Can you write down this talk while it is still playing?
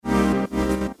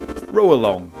Row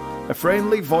Along, a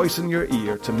friendly voice in your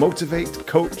ear to motivate,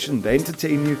 coach and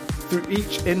entertain you through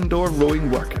each indoor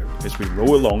rowing workout as we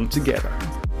row along together.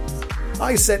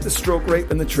 I set the stroke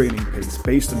rate and the training pace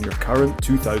based on your current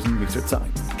 2,000 metre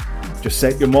time. Just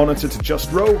set your monitor to just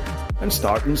row and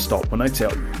start and stop when I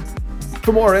tell you.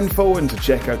 For more info and to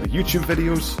check out the YouTube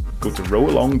videos, go to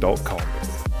rowalong.com.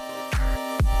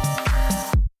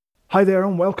 Hi there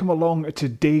and welcome along to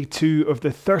day 2 of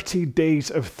the 30 days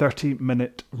of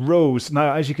 30-minute rows.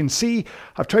 Now, as you can see,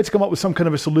 I've tried to come up with some kind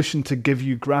of a solution to give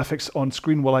you graphics on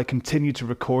screen while I continue to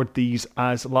record these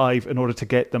as live in order to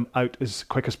get them out as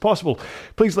quick as possible.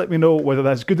 Please let me know whether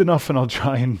that's good enough and I'll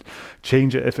try and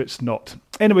change it if it's not.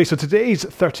 Anyway, so today's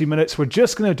 30 minutes, we're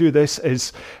just going to do this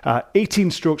as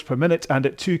 18 strokes per minute and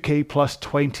at 2k plus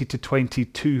 20 to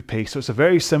 22 pace. So it's a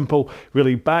very simple,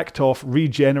 really backed off,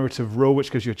 regenerative row,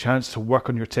 which gives you a chance to work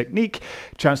on your technique,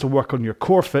 chance to work on your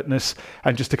core fitness,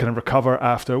 and just to kind of recover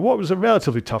after what was a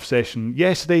relatively tough session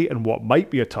yesterday and what might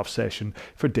be a tough session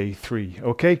for day 3,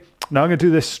 okay? Now I'm going to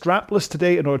do this strapless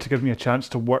today in order to give me a chance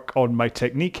to work on my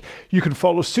technique. You can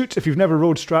follow suit. If you've never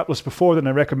rowed strapless before, then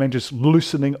I recommend just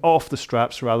loosening off the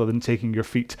straps rather than taking your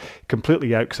feet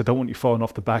completely out because I don't want you falling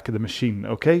off the back of the machine,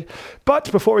 okay? But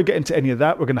before we get into any of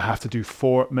that, we're going to have to do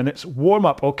 4 minutes warm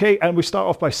up, okay? And we start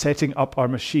off by setting up our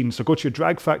machine. So go to your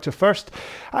drag factor first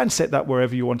and set that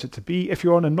wherever you want it to be. If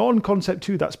you're on a non-concept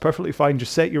 2, that's perfectly fine.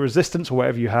 Just set your resistance or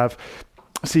whatever you have,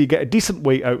 so you get a decent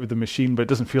weight out of the machine, but it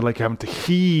doesn't feel like you're having to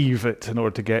heave it in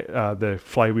order to get the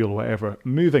flywheel or whatever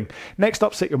moving. Next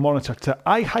up, set your monitor to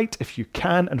eye height if you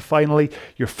can. And finally,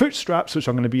 your foot straps, which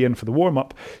I'm going to be in for the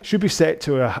warm-up, should be set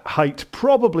to a height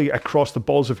probably across the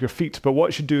balls of your feet. But what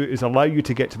it should do is allow you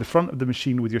to get to the front of the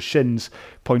machine with your shins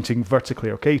pointing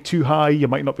vertically, okay? Too high, you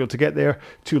might not be able to get there.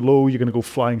 Too low, you're going to go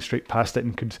flying straight past it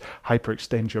and could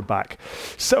hyperextend your back.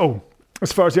 So,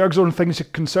 as far as the ergozone things are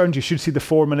concerned, you should see the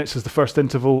 4 minutes as the first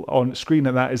interval on screen,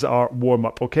 and that is our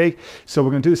warm-up, okay? So we're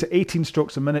going to do this at 18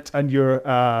 strokes a minute, and your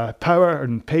power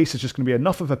and pace is just going to be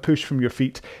enough of a push from your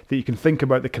feet that you can think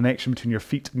about the connection between your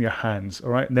feet and your hands, all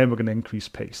right? And then we're going to increase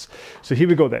pace. So here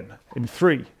we go then. In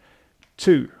 3,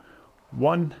 2,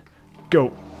 1, go.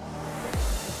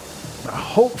 Now,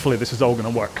 hopefully this is all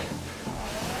going to work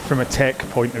from a tech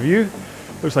point of view.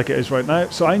 Looks like it is right now.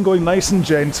 So I'm going nice and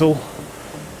gentle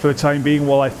for the time being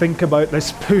while I think about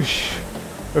this push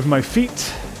of my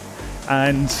feet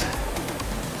and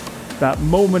that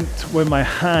moment when my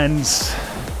hands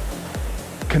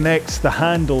connect the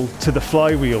handle to the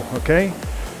flywheel, okay?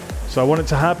 So I want it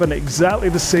to happen at exactly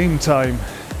the same time.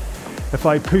 If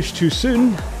I push too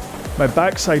soon, my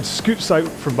backside scoots out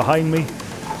from behind me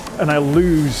and I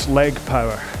lose leg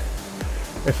power.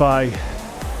 If I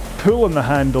pull on the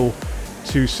handle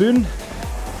too soon,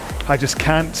 I just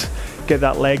can't get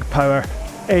that leg power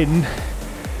in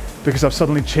because I've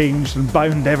suddenly changed and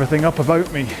bound everything up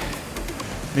about me.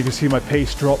 You can see my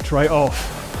pace dropped right off.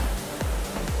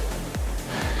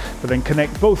 But then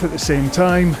connect both at the same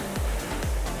time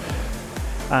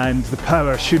and the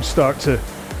power should start to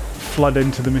flood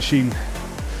into the machine.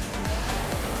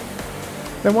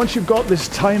 Then once you've got this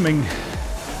timing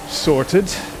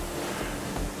sorted,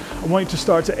 I want you to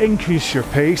start to increase your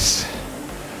pace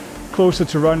closer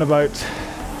to around about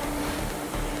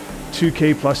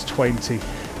 2k plus 20,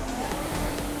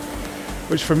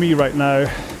 which for me right now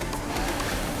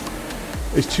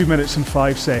is 2 minutes and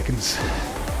 5 seconds.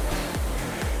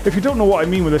 If you don't know what I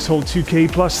mean with this whole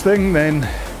 2k plus thing, then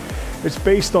it's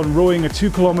based on rowing a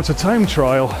 2 kilometer time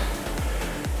trial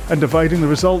and dividing the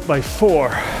result by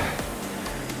 4,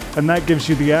 and that gives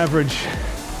you the average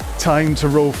time to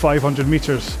row 500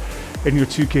 meters in your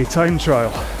 2k time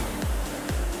trial.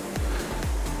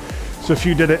 So if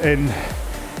you did it in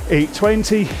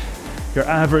 8:20, your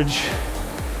average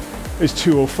is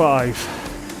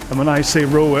 2:05. And when I say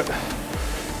row at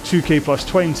 2k plus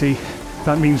 20,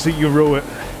 that means that you row at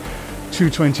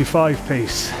 2:25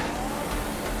 pace.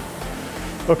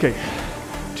 Okay,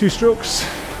 2 strokes.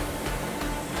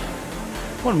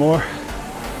 1 more,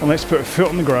 and let's put a foot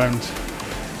on the ground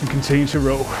and continue to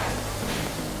row.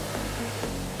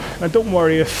 Now don't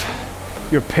worry if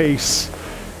your pace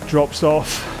drops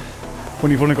off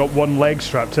when you've only got 1 leg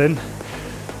strapped in.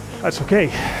 That's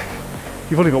okay.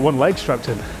 You've only got 1 leg strapped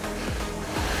in.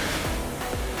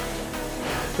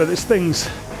 But there's things,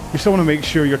 you still want to make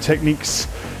sure your technique's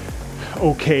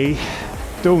okay.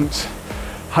 Don't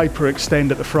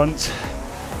hyperextend at the front.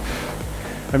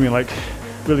 I mean, like,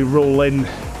 really roll in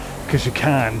because you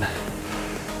can.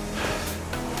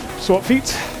 Swap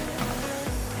feet.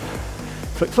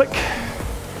 Flick, flick.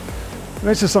 And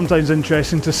this is sometimes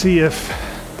interesting to see if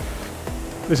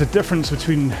there's a difference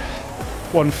between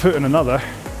one foot and another.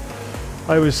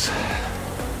 I was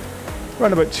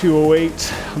around about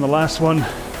 208 on the last one,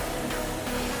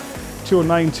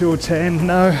 209, 210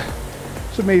 now.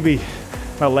 So maybe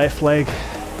my left leg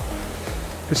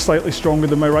is slightly stronger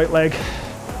than my right leg,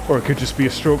 or it could just be a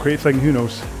stroke rate thing, who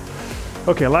knows.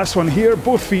 Okay, last one here,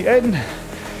 both feet in,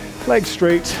 legs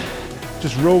straight,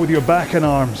 just row with your back and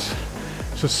arms.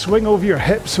 So swing over your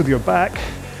hips with your back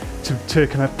to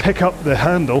kind of pick up the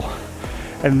handle,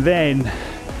 and then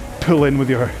pull in with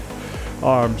your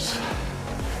arms.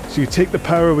 So you take the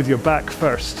power with your back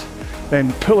first,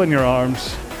 then pull in your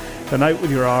arms, then out with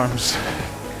your arms,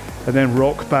 and then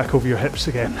rock back over your hips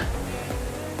again.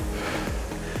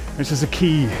 This is the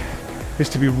key, is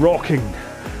to be rocking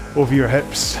over your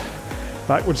hips,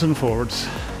 backwards and forwards.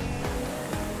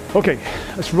 Okay,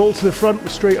 let's roll to the front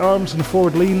with straight arms and a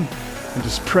forward lean, and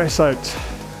just press out.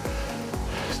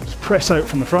 So just press out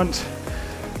from the front.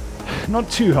 Not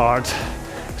too hard,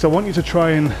 because I want you to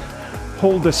try and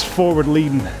hold this forward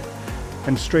lean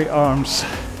and straight arms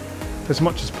as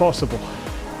much as possible.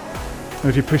 And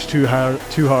if you push too hard,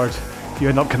 you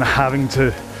end up kind of having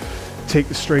to take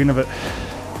the strain of it.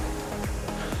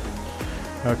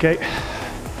 Okay,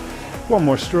 one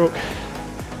more stroke,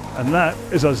 and that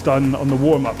is us done on the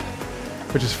warm-up,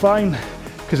 which is fine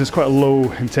because it's quite a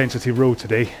low intensity row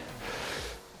today.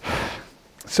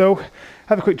 So,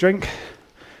 have a quick drink,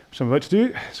 which I'm about to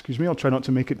do. Excuse me, I'll try not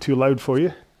to make it too loud for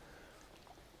you.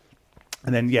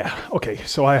 And then, yeah, okay,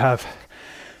 so I have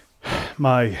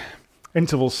my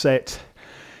intervals set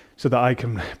so that I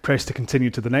can press to continue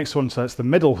to the next one. So that's the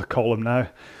middle column now.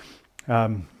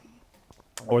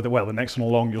 The next one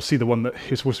along, you'll see the one that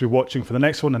you're supposed to be watching for the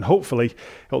next one, and hopefully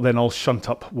it'll then all shunt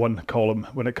up one column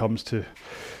when it comes to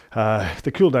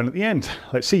the cool down at the end.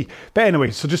 Let's see. But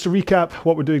anyway, so just to recap,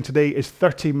 what we're doing today is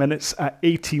 30 minutes at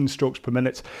 18 strokes per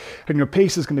minute, and your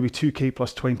pace is going to be 2k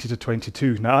plus 20 to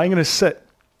 22. Now I'm going to sit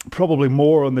probably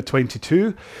more on the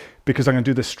 22 because I'm going to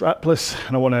do this strapless,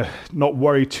 and I want to not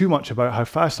worry too much about how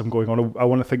fast I'm going on. I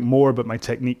want to think more about my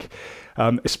technique,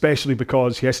 especially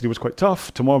because yesterday was quite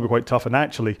tough, tomorrow will be quite tough, and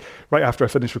actually, right after I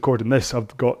finish recording this,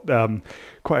 I've got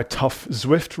quite a tough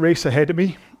Zwift race ahead of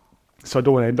me, so I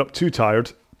don't want to end up too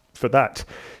tired for that.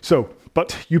 So,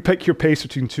 but you pick your pace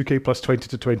between 2k plus 20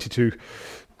 to 22,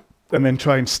 and then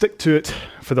try and stick to it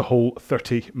for the whole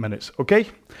 30 minutes, okay?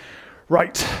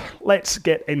 Right, let's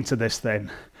get into this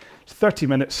then. 30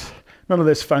 minutes, none of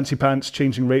this fancy pants,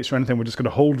 changing rates or anything. We're just going to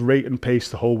hold rate and pace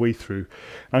the whole way through.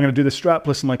 I'm going to do the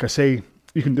strapless, and like I say,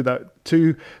 you can do that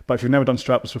too, but if you've never done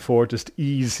strapless before, just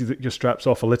ease your straps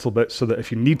off a little bit so that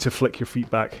if you need to flick your feet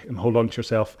back and hold on to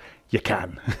yourself, you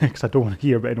can, because I don't want to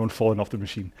hear about anyone falling off the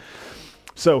machine.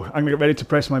 So I'm going to get ready to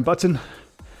press my button,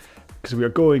 because we are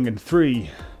going in 3,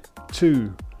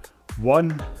 2,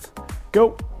 1,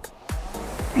 go.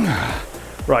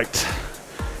 Right,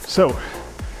 so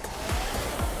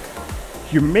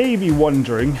you may be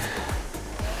wondering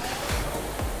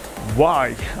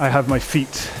why I have my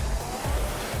feet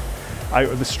out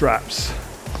of the straps.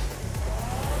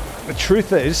 The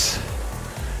truth is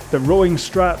that rowing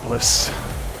strapless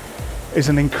is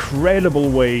an incredible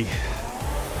way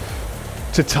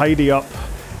to tidy up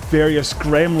various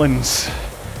gremlins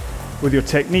with your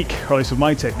technique, or at least with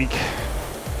my technique.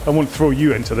 I won't throw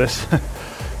you into this.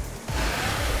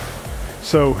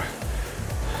 So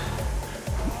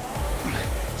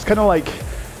it's kind of like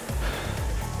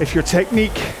if your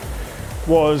technique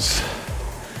was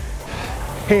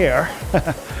hair,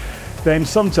 then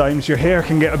sometimes your hair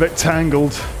can get a bit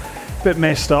tangled, a bit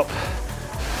messed up.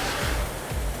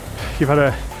 You've had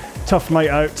a tough night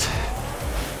out,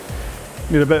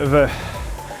 need a bit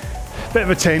of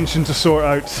attention to sort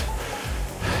out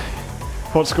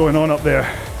what's going on up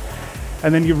there,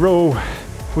 and then you row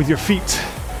with your feet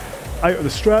out of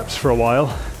the straps for a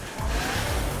while,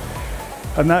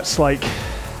 and that's like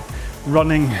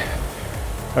running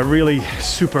a really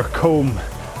super comb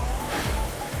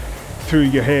through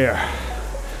your hair.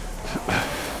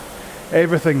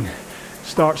 Everything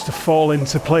starts to fall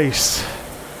into place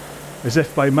as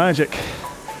if by magic.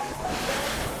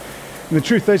 And the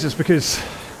truth is, it's because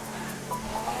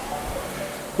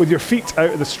with your feet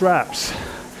out of the straps,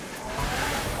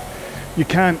 you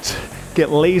can't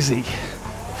get lazy.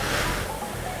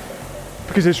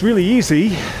 Because it's really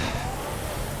easy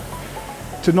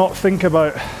to not think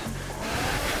about,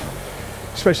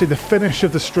 especially the finish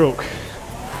of the stroke,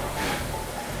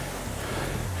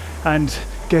 and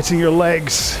getting your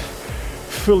legs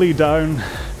fully down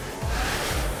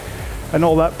and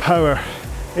all that power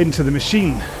into the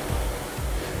machine.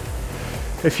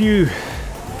 If you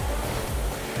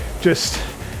just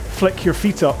flick your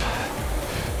feet up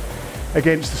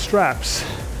against the straps,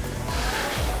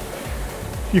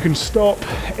 you can stop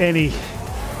any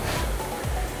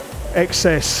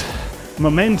excess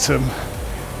momentum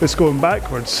that's going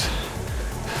backwards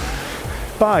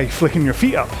by flicking your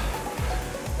feet up.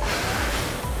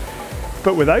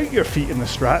 But without your feet in the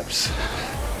straps,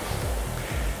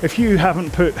 if you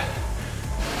haven't put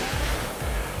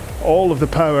all of the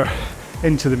power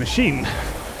into the machine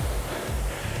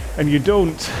and you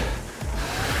don't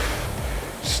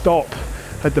stop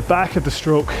at the back of the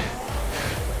stroke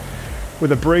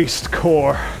with a braced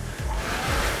core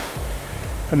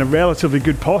and a relatively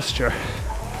good posture,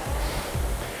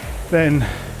 then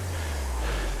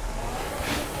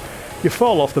you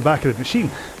fall off the back of the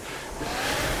machine.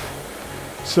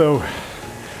 So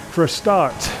for a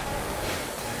start,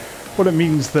 what it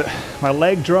means that my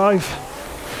leg drive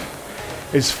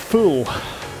is full,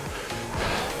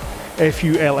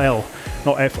 F-U-L-L,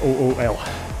 not F-O-O-L.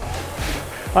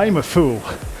 I'm a fool.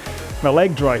 My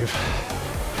leg drive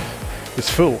is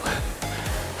full.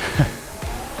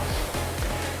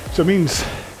 So it means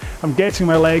I'm getting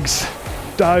my legs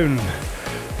down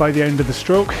by the end of the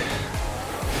stroke.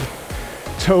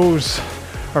 Toes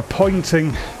are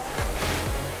pointing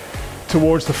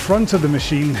towards the front of the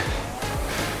machine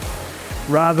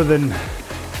rather than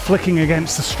flicking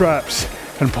against the straps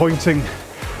and pointing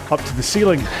up to the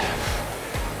ceiling,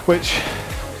 which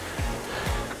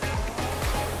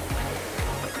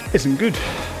isn't good.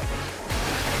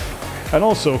 And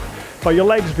also, by your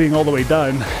legs being all the way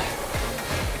down,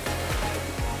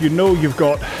 you know you've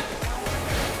got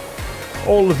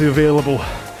all of the available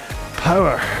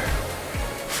power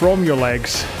from your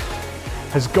legs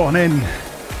has gone in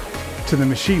to the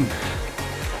machine.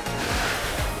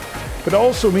 But it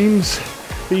also means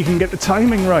that you can get the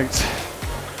timing right,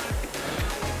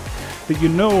 that you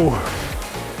know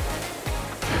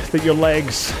that your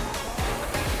legs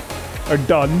are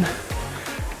done.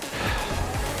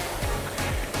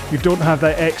 You don't have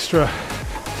that extra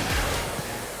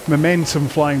momentum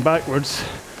flying backwards.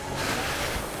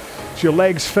 So your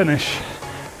legs finish,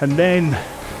 and then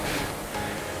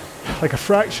like a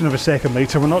fraction of a second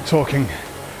later, we're not talking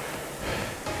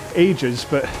ages,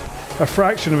 but a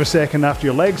fraction of a second after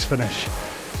your legs finish,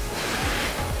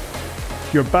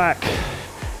 your back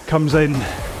comes in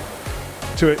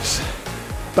to its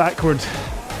backward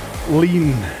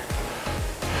lean.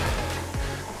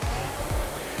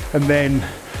 And then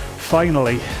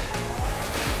finally,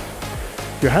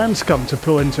 your hands come to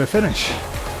pull into a finish.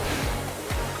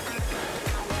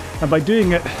 And by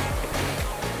doing it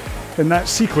in that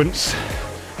sequence,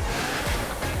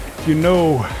 you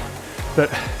know that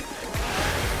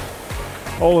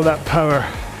all of that power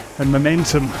and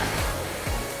momentum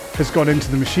has gone into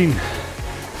the machine.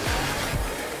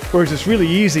 Whereas it's really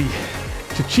easy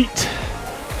to cheat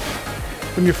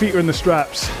when your feet are in the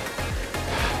straps.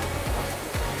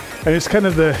 And it's kind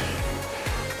of the,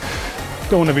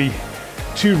 don't want to be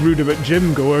too rude about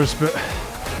gym goers, but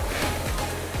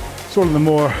it's one of the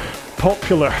more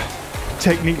popular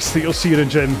techniques that you'll see in a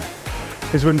gym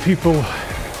is when people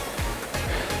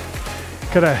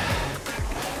kind of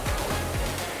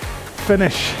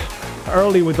finish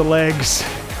early with the legs,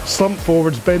 slump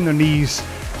forwards, bend their knees,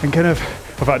 and kind of,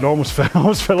 in fact, I almost fell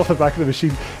off the back of the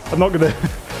machine. I'm not going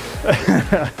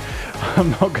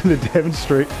to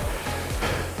demonstrate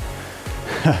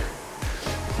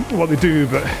what they do,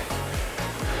 but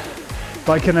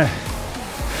by kind of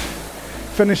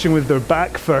finishing with their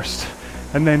back first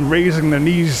and then raising their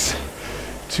knees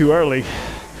too early,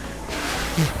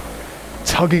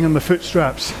 tugging on the foot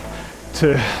straps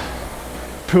to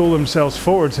pull themselves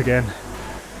forwards again,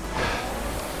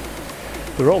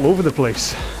 they're all over the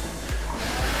place.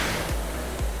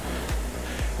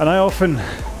 And I often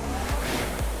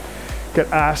get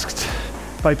asked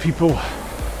by people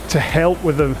to help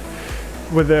with them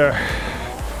with their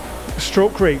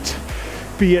stroke rate,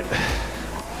 be it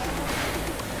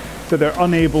that they're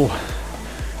unable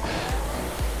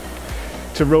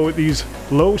to row at these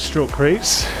low stroke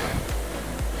rates,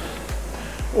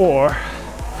 or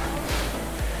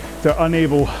they're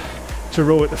unable to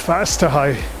row at the faster,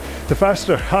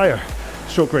 higher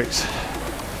stroke rates.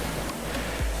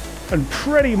 And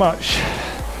pretty much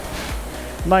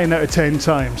 9 out of 10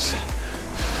 times,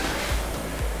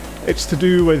 it's to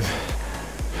do with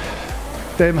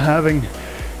them having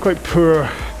quite poor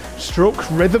stroke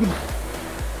rhythm.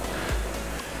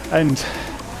 And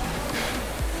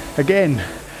again,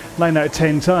 9 out of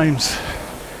 10 times,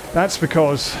 that's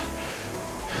because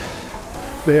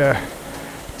they're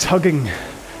tugging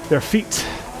their feet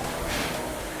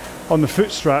on the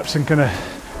foot straps and kind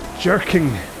of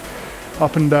jerking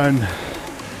up and down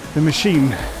the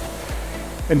machine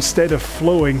instead of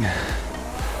flowing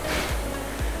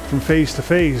from phase to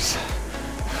phase.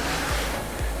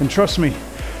 And trust me,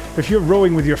 if you're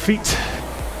rowing with your feet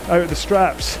out of the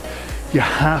straps, you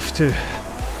have to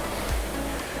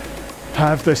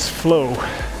have this flow,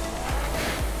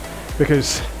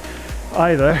 because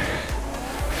either,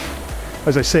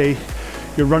 as I say,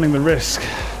 you're running the risk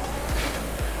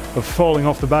of falling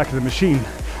off the back of the machine,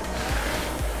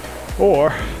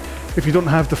 or if you don't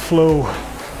have the flow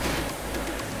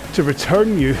to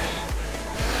return you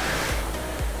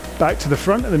back to the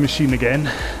front of the machine again,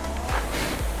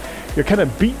 you're kind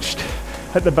of beached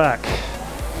at the back.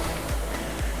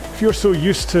 If you're so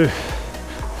used to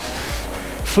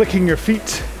flicking your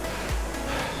feet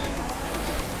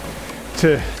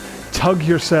to tug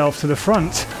yourself to the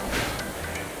front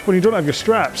when you don't have your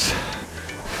straps,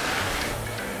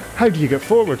 how do you get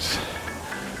forwards?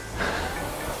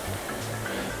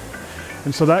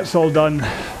 And so that's all done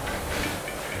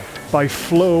by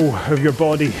flow of your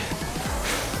body,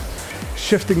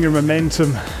 shifting your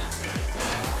momentum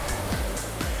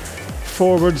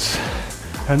forwards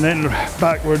and then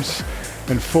backwards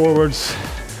and forwards,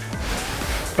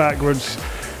 backwards,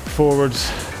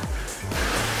 forwards,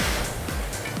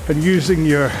 and using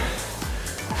your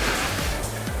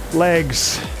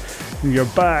legs and your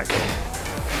back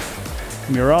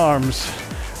and your arms,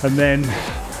 and then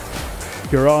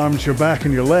your arms, your back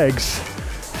and your legs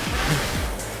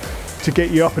to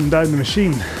get you up and down the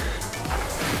machine.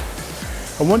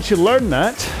 And once you learn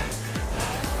that,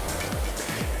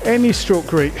 any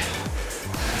stroke rate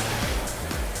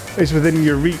is within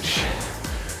your reach.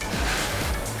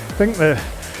 I think the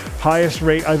highest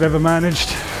rate I've ever managed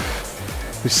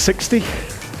is 60.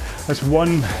 That's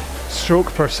 1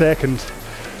 stroke per second.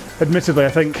 Admittedly, I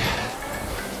think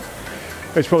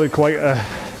it's probably quite a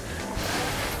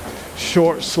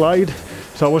short slide,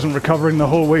 so I wasn't recovering the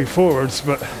whole way forwards,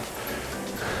 but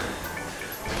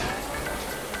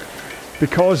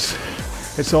because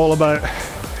it's all about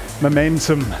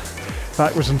momentum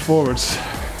backwards and forwards,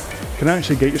 you can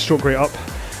actually get your stroke rate up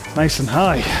nice and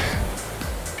high.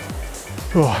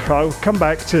 Oh, I'll come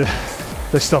back to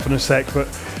this stuff in a sec, but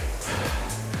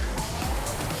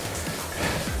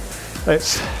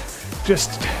let's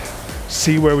just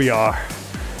see where we are.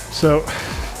 So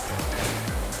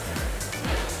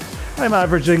I'm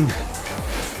averaging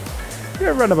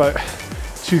around about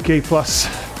 2k plus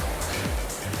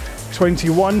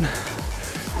 21,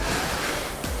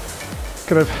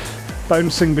 kind of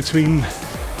bouncing between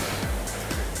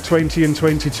 20 and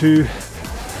 22.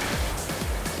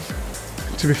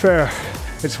 To be fair,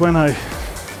 it's when I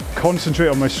concentrate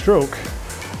on my stroke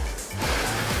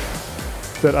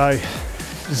that I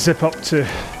zip up to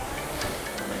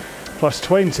plus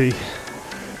 20,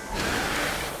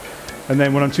 and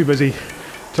then when I'm too busy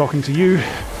talking to you,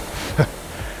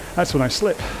 that's when I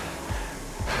slip.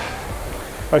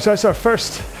 Right, so that's our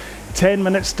first 10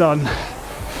 minutes done.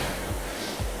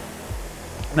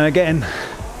 Now again,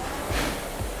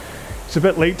 it's a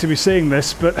bit late to be saying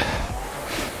this, but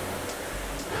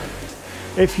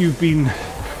if you've been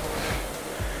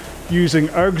using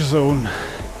ErgZone,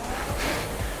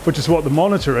 which is what the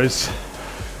monitor is,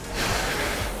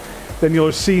 then you'll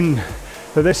have seen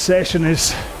that this session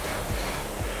is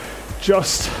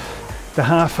just the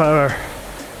half-hour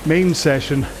main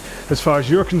session as far as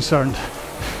you're concerned,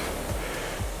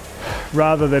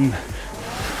 rather than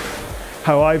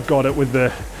how I've got it with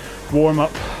the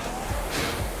warm-up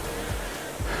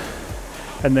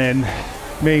and then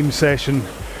main session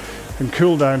and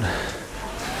cool down.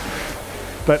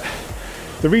 But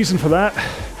the reason for that,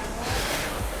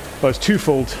 well, it's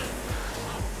twofold.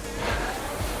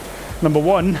 Number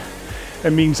one,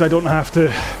 it means I don't have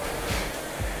to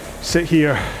sit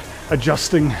here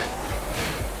adjusting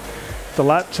the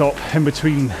laptop in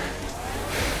between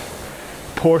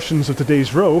portions of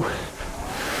today's row.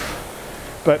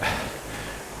 But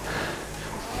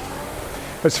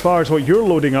as far as what you're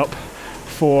loading up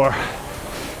for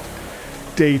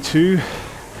day 2,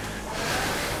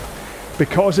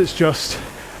 because it's just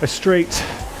a straight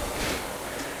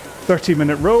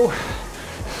 30-minute row,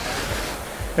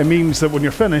 it means that when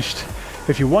you're finished,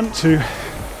 if you want to,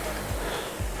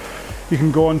 you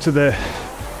can go onto the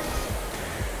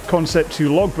Concept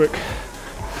 2 logbook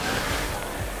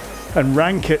and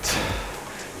rank it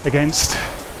against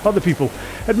other people.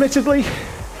 Admittedly,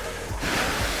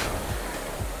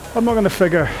 I'm not going to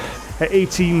figure at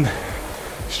 18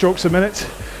 strokes a minute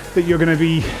that you're going to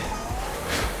be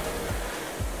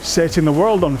setting the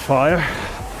world on fire,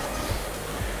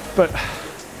 but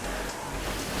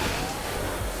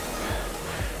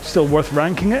still worth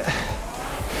ranking it.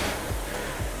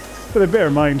 But bear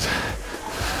in mind,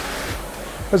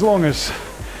 as long as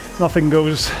nothing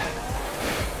goes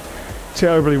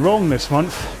terribly wrong this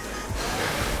month.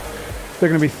 There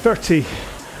are going to be 30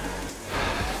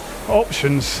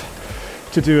 options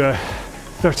to do a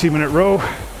 30-minute row,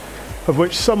 of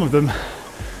which some of them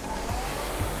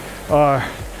are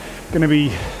going to be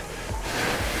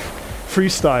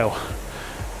freestyle.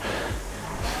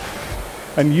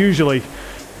 And usually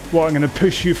what I'm going to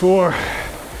push you for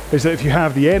is that if you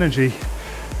have the energy,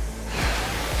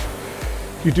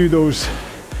 you do those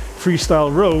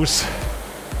freestyle rows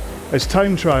as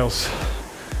time trials.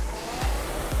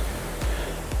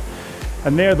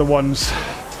 And they're the ones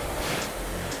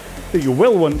that you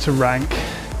will want to rank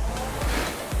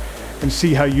and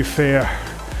see how you fare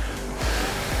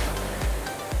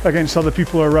against other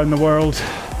people around the world.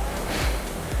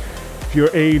 Your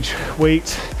age, weight,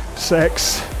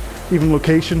 sex, even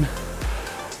location.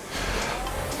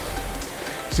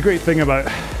 It's a great thing about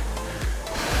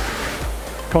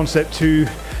Concept 2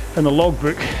 and the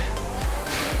logbook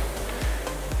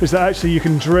is that actually you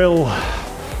can drill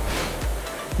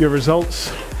your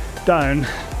results down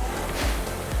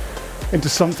into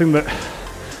something that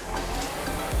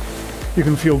you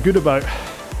can feel good about.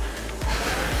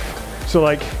 So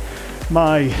like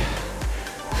my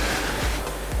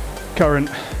current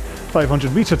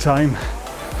 500 meter time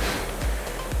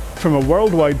from a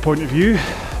worldwide point of view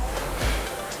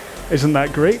isn't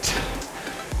that great.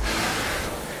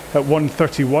 At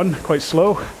 1:31, quite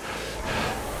slow.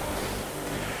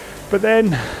 But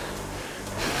then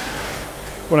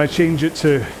when I change it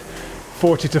to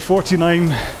 40 to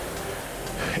 49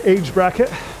 age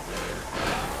bracket,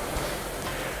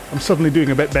 I'm suddenly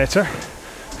doing a bit better.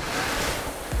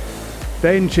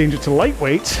 Then change it to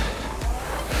lightweight,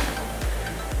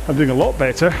 I'm doing a lot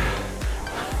better.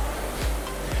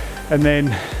 And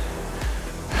then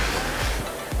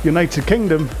United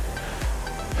Kingdom,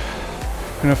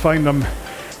 and I find I'm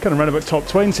kind of around about top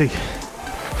 20.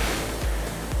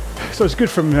 So it's good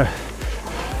from an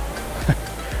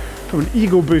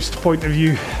ego boost point of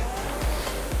view.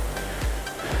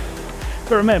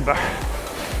 But remember,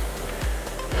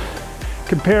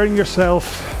 comparing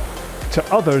yourself to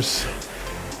others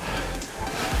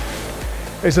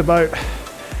is about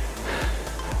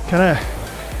kind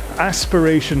of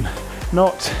aspiration,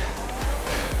 not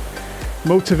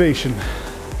motivation.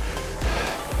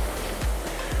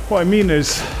 What I mean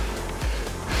is,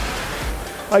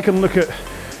 I can look at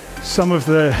some of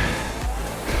the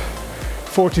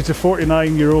 40 to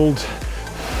 49 year old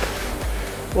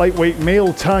lightweight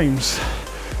male times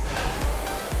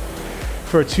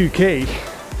for a 2K,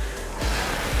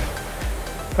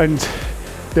 and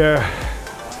they're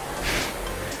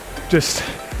just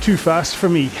too fast for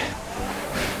me.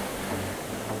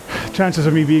 Chances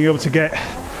of me being able to get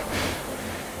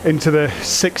into the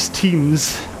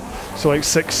 16s, so like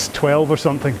 6:12 or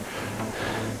something,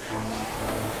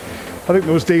 I think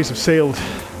those days have sailed,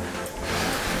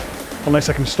 unless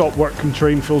I can stop work and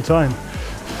train full time.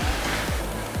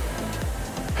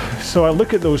 So I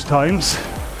look at those times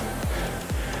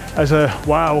as a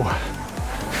wow,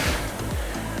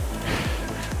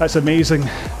 that's amazing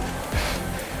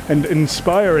and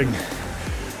inspiring,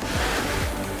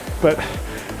 but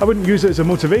I wouldn't use it as a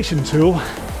motivation tool,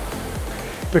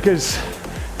 because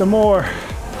the more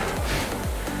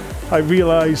I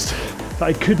realised that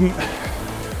I couldn't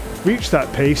reach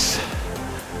that pace,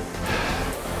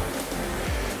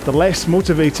 the less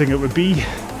motivating it would be,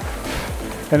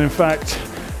 and in fact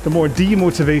the more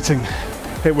demotivating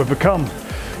it would become,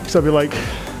 because I'd be like,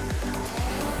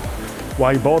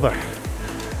 why bother?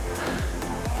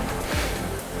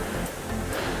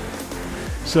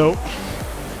 So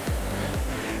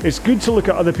it's good to look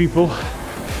at other people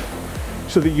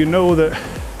so that you know that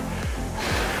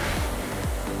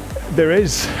there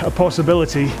is a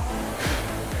possibility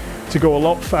to go a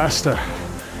lot faster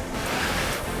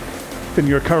than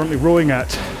you're currently rowing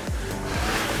at.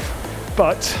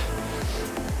 But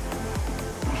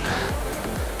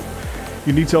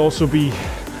you need to also be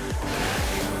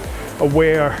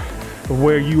aware of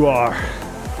where you are.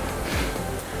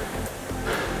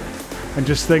 And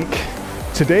just think,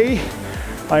 today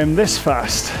I am this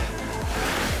fast.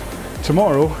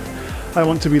 Tomorrow I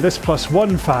want to be this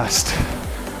 +1 fast.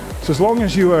 So as long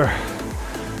as you are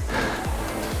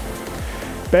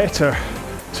better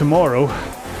tomorrow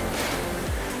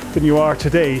than you are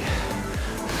today,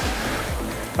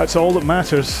 that's all that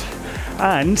matters.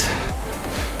 And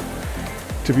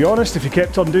to be honest, if you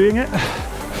kept on doing it,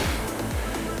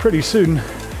 pretty soon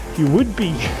you would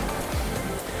be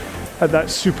at that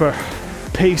super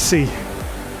pacey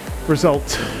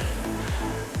result.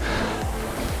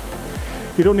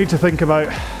 You don't need to think about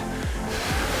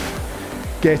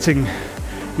getting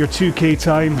your 2K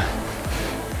time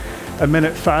a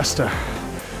minute faster.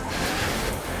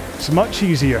 It's much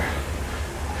easier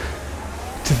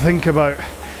to think about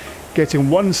getting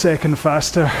 1 second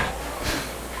faster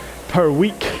per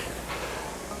week.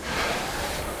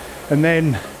 And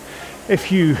then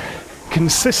if you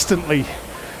consistently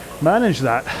manage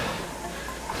that,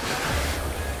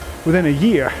 within a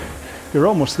year, you're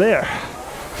almost there.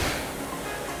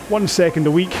 1 second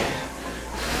a week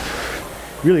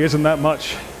really isn't that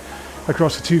much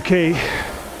across a 2K.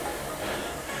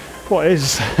 What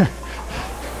is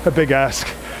a big ask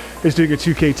is doing a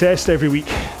 2K test every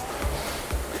week.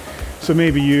 So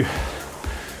maybe you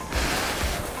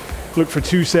look for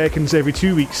 2 seconds every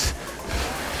 2 weeks,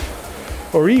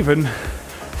 or even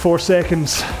 4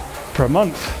 seconds per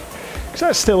month, because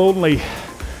that's still only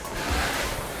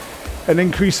an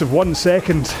increase of 1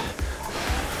 second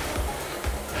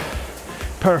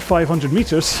per 500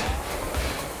 meters.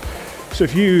 So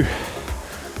if you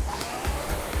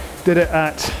did it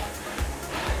at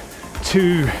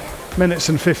 2 minutes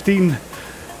and 15,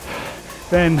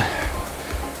 then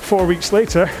 4 weeks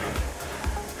later,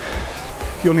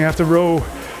 you only have to row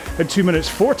at 2 minutes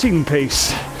 14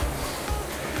 pace,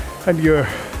 and your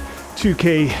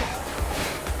 2K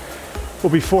will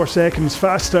be 4 seconds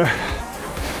faster,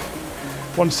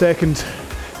 1 second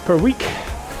per week.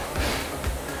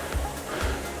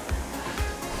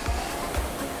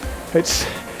 It's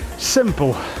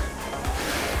simple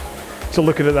to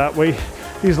look at it that way.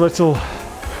 These little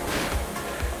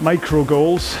micro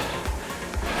goals.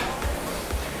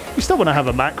 You still want to have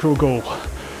a macro goal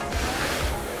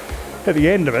at the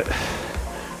end of it,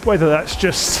 whether that's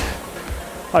just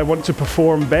I want to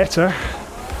perform better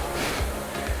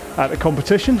at a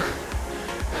competition,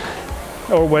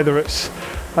 or whether it's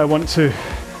I want to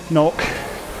knock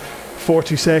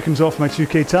 40 seconds off my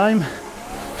 2K time.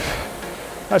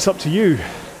 That's up to you,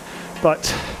 but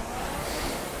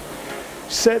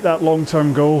set that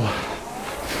long-term goal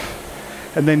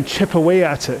and then chip away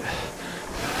at it,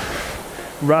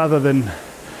 rather than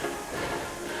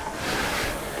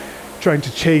trying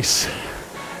to chase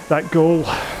that goal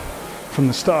from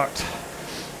the start.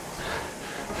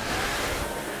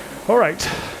 All right,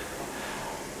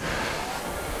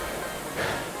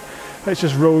 let's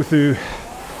just row through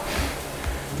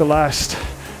the last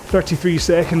 33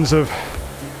 seconds of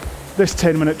this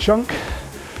 10-minute chunk,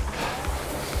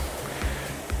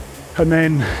 and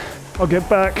then I'll get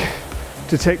back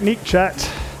to technique chat.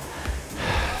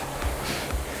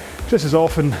 This is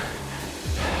often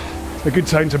a good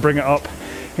time to bring it up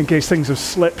in case things have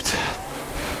slipped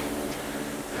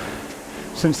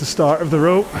since the start of the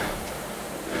row.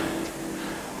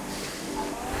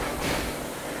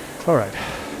 All right,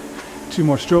 2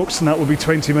 more strokes and that will be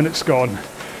 20 minutes gone.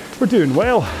 We're doing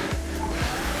well.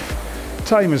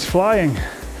 Time is flying.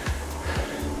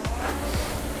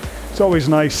 It's always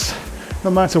nice,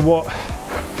 no matter what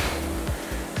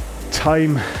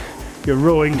time you're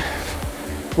rowing,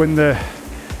 when the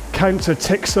counter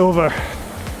ticks over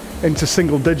into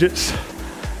single digits,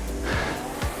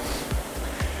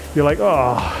 you're like,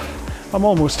 oh, I'm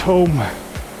almost home.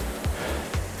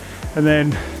 And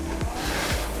then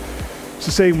it's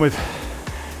the same with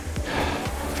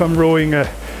if I'm rowing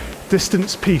a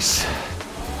distance piece.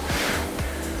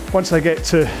 Once I get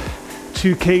to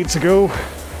 2K to go,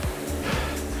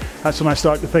 that's when I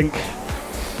start to think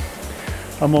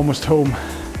I'm almost home.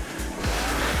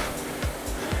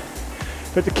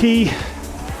 But the key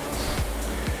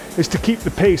is to keep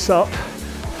the pace up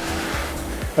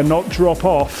and not drop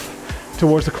off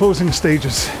towards the closing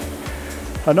stages.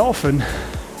 And often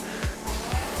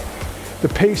the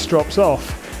pace drops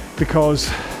off because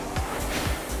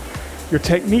your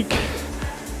technique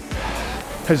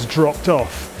has dropped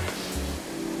off.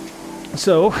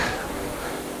 So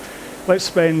let's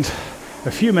spend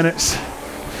a few minutes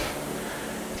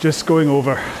just going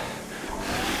over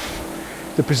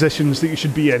the positions that you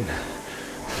should be in.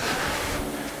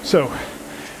 So,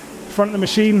 front of the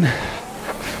machine,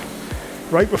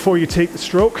 right before you take the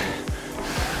stroke,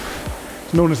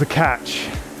 is known as the catch,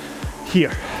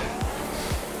 here.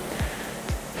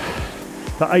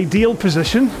 The ideal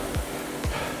position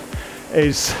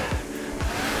is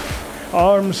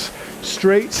arms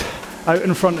straight out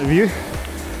in front of you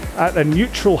at a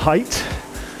neutral height,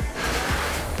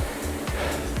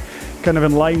 kind of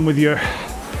in line with your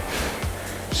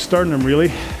sternum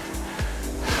really,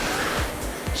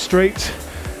 straight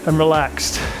and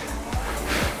relaxed,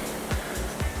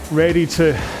 ready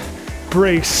to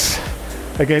brace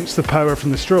against the power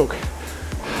from the stroke.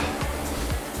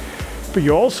 But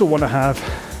you also want to have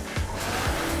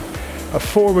a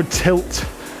forward tilt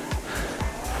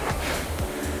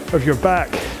of your back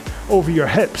over your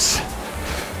hips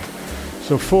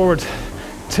So forward,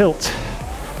 tilt,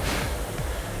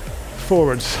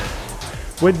 forwards,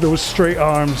 with those straight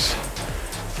arms,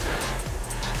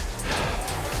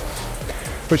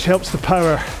 which helps the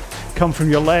power come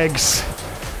from your legs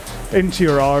into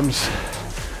your arms,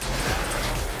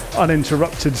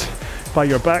 uninterrupted by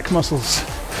your back muscles.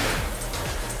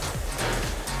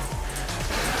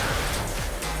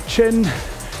 Chin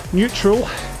neutral,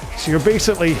 so you're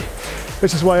basically,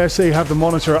 this is why I say have the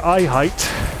monitor at eye height,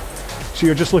 so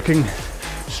you're just looking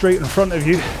straight in front of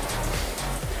you.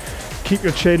 Keep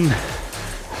your chin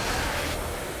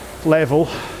level.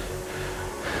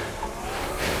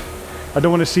 I don't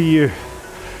want to see you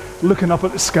looking up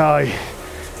at the sky,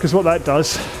 because what that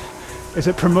does is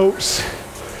it promotes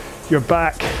your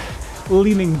back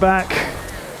leaning back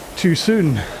too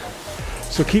soon.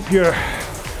 So keep your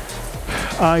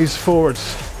eyes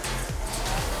forwards,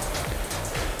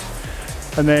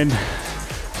 and then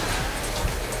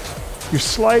you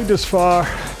slide as far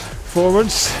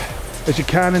forwards as you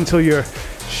can until your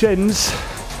shins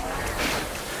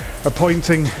are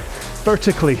pointing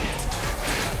vertically.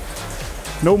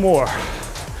 No more.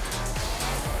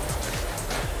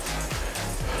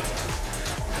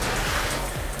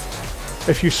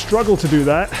 If you struggle to do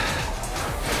that,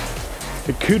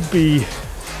 it could be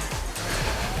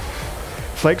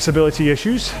flexibility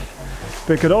issues,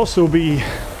 but it could also be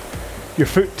your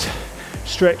foot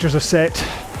stretchers are set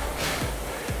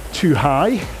too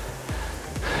high,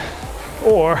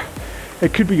 or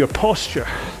it could be your posture.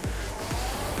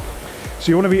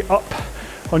 So you want to be up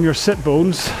on your sit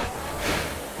bones,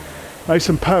 nice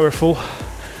and powerful,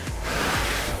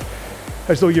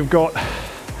 as though you've got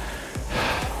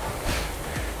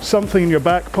something in your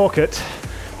back pocket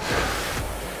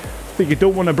that you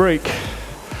don't want to break.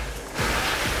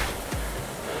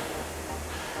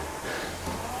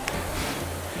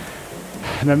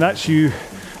 And then that's you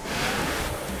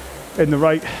in the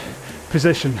right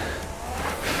position.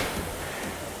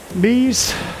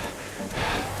 Knees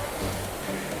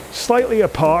slightly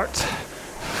apart.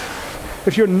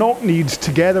 If you're knock kneed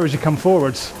together as you come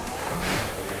forwards,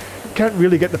 you can't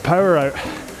really get the power out.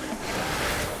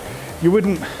 You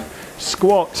wouldn't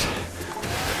squat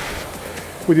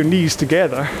with your knees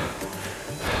together.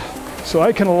 So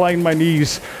I can align my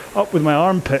knees up with my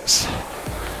armpits.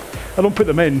 I don't put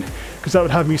them in because that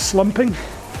would have me slumping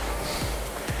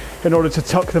in order to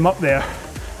tuck them up there.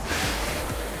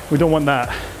 We don't want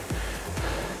that.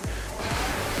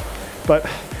 But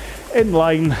in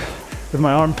line with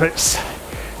my armpits,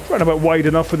 right about wide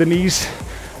enough with the knees.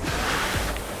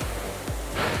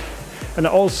 And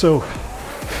it also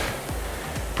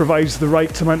provides the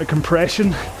right amount of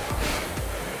compression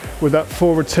with that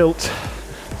forward tilt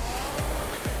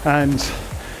and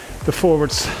the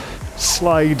forwards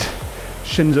slide,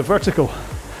 shins are vertical.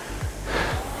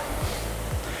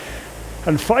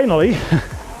 And finally,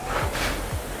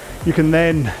 you can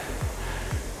then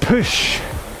push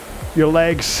your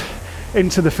legs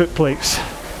into the foot plates.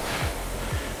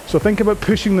 So think about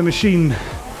pushing the machine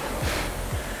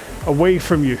away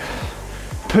from you.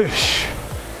 Push.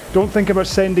 Don't think about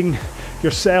sending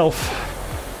yourself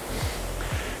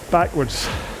backwards.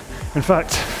 In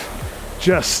fact,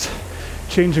 just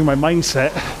changing my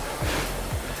mindset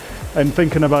and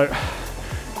thinking about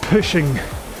pushing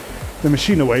the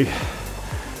machine away.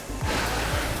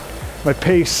 My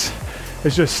pace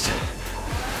is just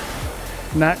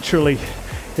naturally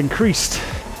increased.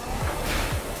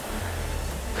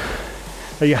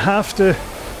 Now you have to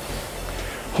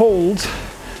hold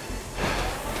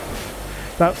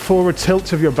that forward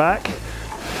tilt of your back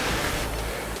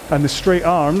and the straight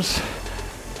arms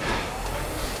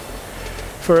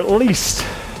for at least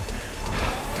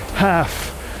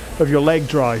half of your leg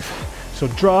drive. So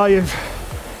drive,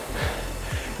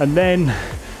 and then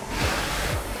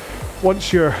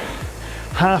once you're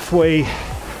halfway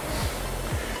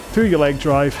through your leg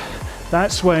drive,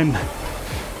 that's when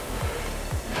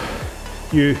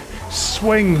you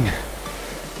swing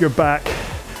your back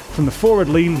from the forward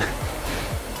lean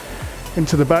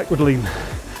into the backward lean.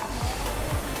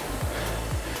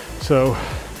 So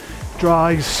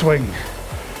drive, swing,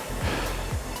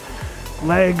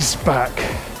 legs back,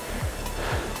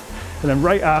 and then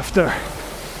right after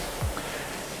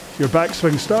your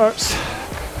backswing starts,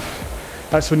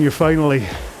 that's when you finally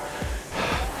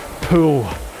pull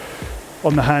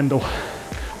on the handle.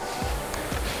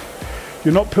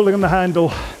 You're not pulling on the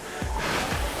handle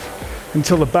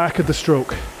until the back of the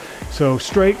stroke. So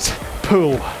straight,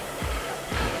 pull.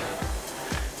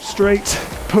 Straight,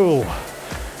 pull.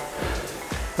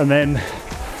 And then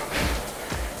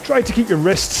try to keep your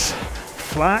wrists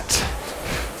flat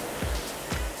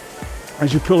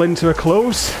as you pull into a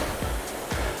close.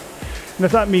 And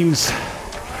if that means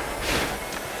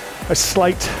a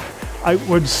slight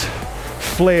outwards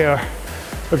flare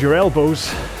of your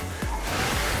elbows,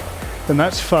 then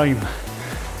that's fine.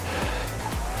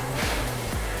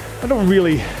 I don't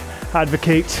really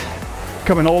advocate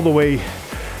coming all the way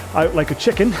out like a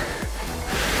chicken,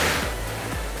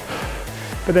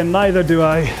 but then neither do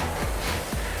I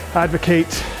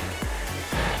advocate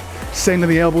sending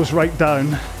the elbows right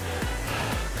down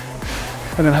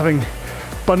and then having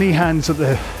bunny hands at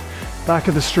the back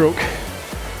of the stroke.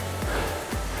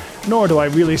 Nor do I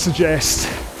really suggest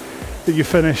that you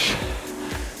finish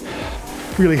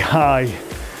really high.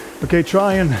 Okay,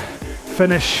 try and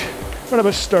finish around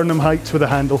about sternum height with a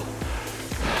handle.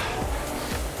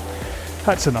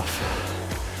 That's enough.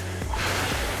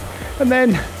 And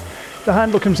then the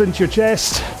handle comes into your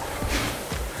chest,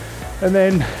 and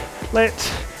then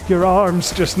let your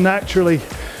arms just naturally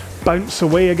bounce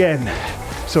away again.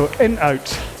 So in, out,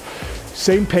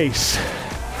 same pace,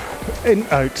 in,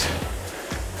 out.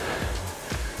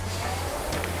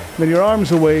 Then your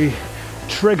arms away,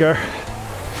 trigger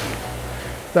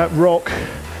that rock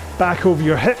back over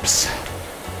your hips.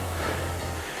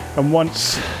 And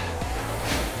once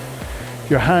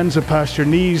your hands are past your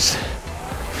knees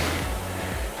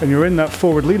and you're in that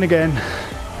forward lean again,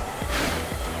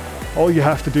 all you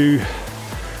have to do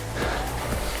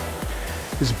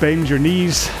is bend your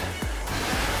knees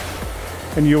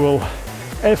and you will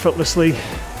effortlessly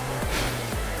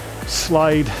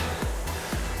slide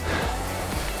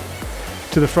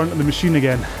to the front of the machine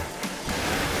again.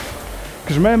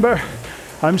 Because remember,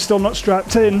 I'm still not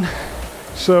strapped in,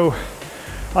 so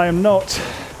I am not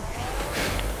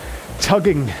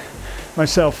tugging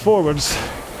myself forwards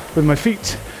with my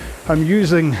feet. I'm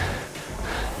using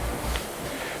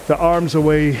the arms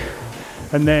away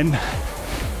and then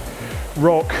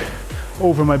rock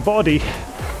over my body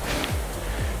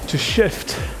to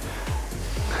shift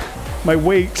my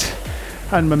weight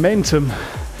and momentum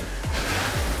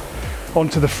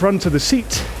onto the front of the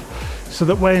seat, so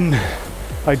that when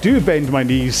I do bend my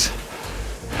knees,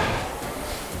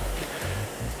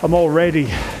 I'm already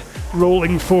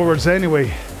rolling forwards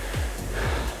anyway,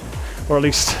 or at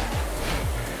least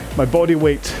my body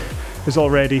weight is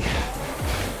already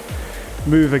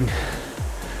moving.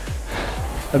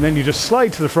 And then you just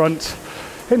slide to the front,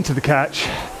 into the catch,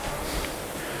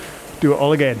 do it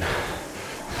all again.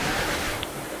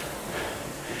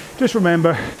 Just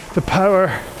remember, the power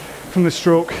from the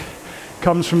stroke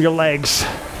comes from your legs.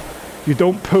 You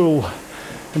don't pull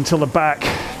until the back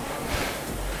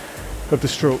of the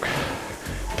stroke.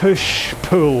 Push,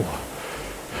 pull.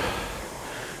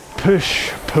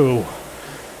 Push, pull.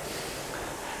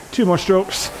 2 more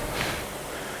strokes.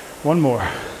 1 more.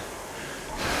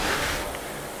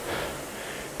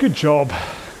 Good job.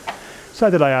 So how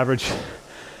did I average?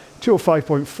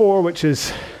 205.4, which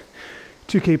is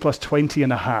 2k plus 20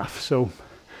 and a half. So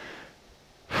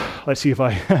let's see if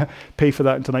I pay for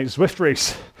that in tonight's Zwift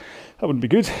race. That wouldn't be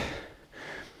good.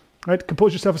 Right,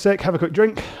 compose yourself a sec, have a quick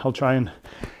drink. I'll try and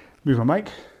move my mic.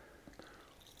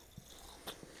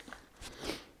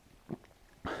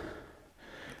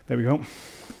 There we go.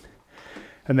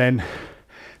 And then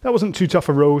that wasn't too tough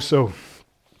a row, so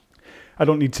I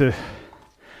don't need to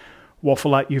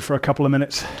waffle at you for a couple of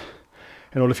minutes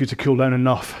in order for you to cool down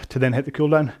enough to then hit the cool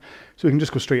down. So we can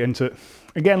just go straight into it.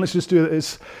 Again, let's just do it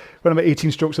as around about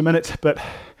 18 strokes a minute, but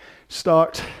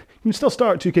start, you can still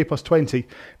start at 2k plus 20,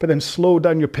 but then slow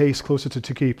down your pace closer to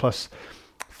 2k plus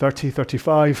 30,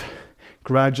 35,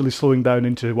 gradually slowing down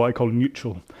into what I call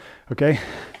neutral. Okay?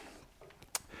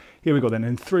 Here we go then,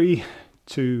 in 3,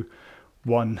 2,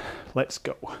 1, let's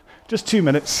go. Just 2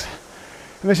 minutes.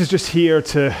 And this is just here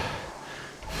to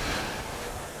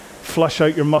flush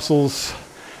out your muscles,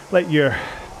 let your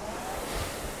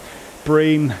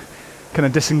brain kind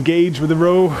of disengage with the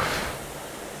row.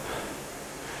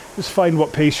 Just find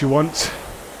what pace you want.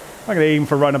 I'm going to aim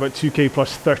for around about 2k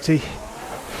plus 30,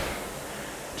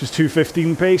 which is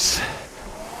 2:15 pace.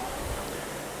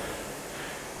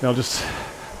 And I'll just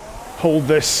hold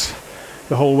this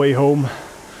the whole way home.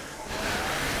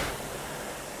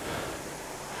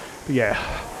 But yeah,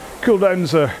 cool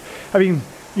downs are, I mean,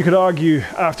 you could argue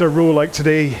after a row like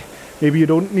today, maybe you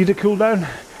don't need a cool down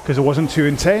because it wasn't too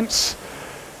intense.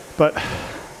 But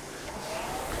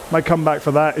my comeback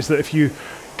for that is that if you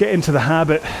get into the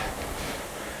habit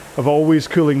of always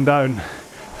cooling down,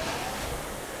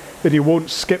 then you won't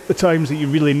skip the times that you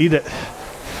really need it.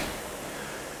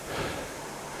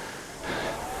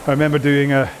 I remember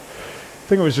doing I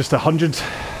think it was just a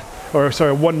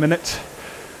 1 minute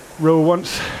row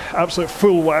once, absolute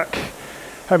full whack.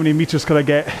 How many meters could I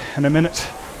get in a minute?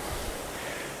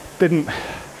 Didn't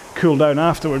cool down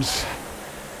afterwards,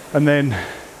 and then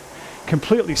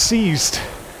completely seized.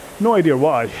 No idea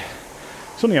why.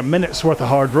 It's only a minute's worth of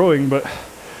hard rowing, but I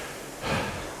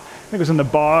think I was in the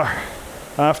bar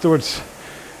afterwards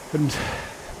and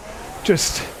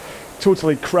just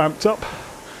totally cramped up.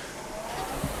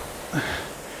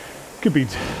 Could be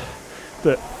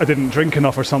that I didn't drink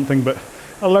enough or something, but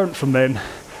I learnt from then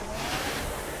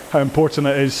how important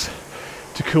it is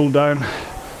to cool down.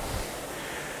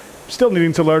 Still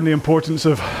needing to learn the importance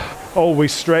of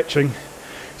always stretching,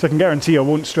 so I can guarantee I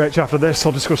won't stretch after this.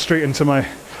 I'll just go straight into my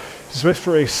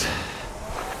Zwift race.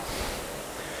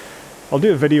 I'll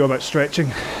do a video about stretching.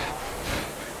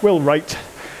 Will Wright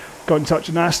got in touch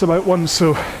and asked about one,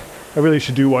 so I really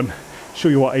should do one, show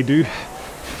you what I do.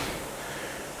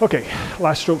 Okay,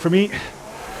 last stroke for me.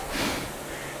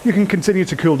 You can continue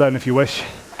to cool down if you wish,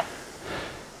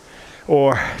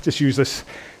 or just use this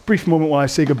brief moment while I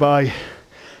say goodbye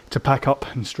to pack up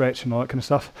and stretch and all that kind of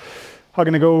stuff. I'm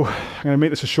going to make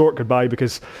this a short goodbye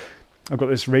because I've got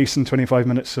this race in 25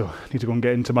 minutes, so I need to go and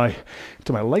get into my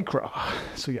Lycra.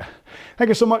 So yeah, thank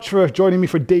you so much for joining me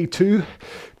for day 2.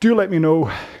 Do let me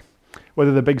know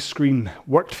whether the big screen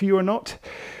worked for you or not,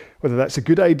 whether that's a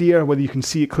good idea, whether you can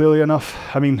see it clearly enough.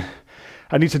 I mean,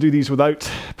 I need to do these without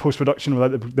post-production,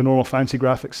 without the normal fancy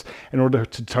graphics, in order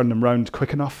to turn them round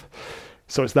quick enough.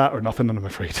 So it's that or nothing, I'm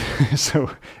afraid.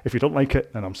 So if you don't like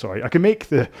it, then I'm sorry. I can make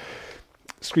the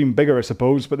screen bigger, I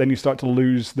suppose, but then you start to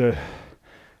lose some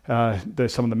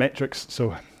of the metrics.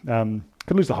 So can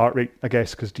lose the heart rate, I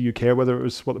guess, because do you care whether it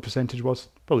was what the percentage was?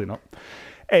 Probably not.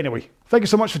 Anyway, thank you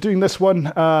so much for doing this one.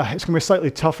 It's going to be a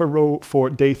slightly tougher row for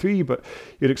day 3, but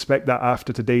you'd expect that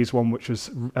after today's one, which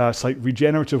was a slight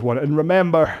regenerative one. And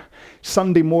remember,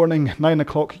 Sunday morning, 9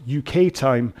 o'clock UK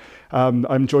time,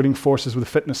 I'm joining forces with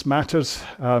Fitness Matters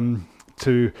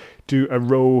to do a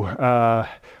row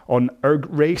on Erg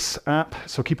Race app.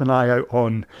 So keep an eye out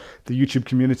on the YouTube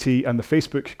community and the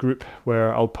Facebook group,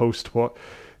 where I'll post what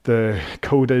the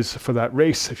code is for that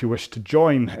race if you wish to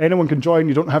join. Anyone can join.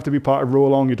 You don't have to be part of Row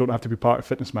Along. You don't have to be part of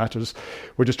Fitness Matters.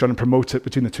 We're just trying to promote it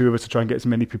between the two of us to try and get as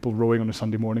many people rowing on a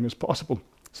Sunday morning as possible.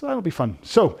 So that'll be fun.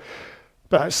 So,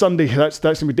 but Sunday, that's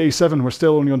going to be day 7. We're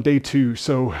still only on day 2.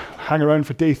 So hang around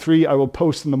for day 3. I will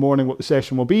post in the morning what the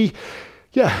session will be.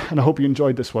 Yeah, and I hope you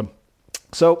enjoyed this one.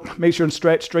 So make sure and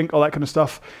stretch, drink, all that kind of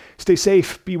stuff. Stay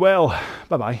safe, be well.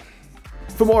 Bye-bye.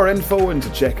 For more info and to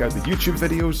check out the YouTube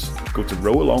videos, go to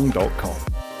rowalong.com.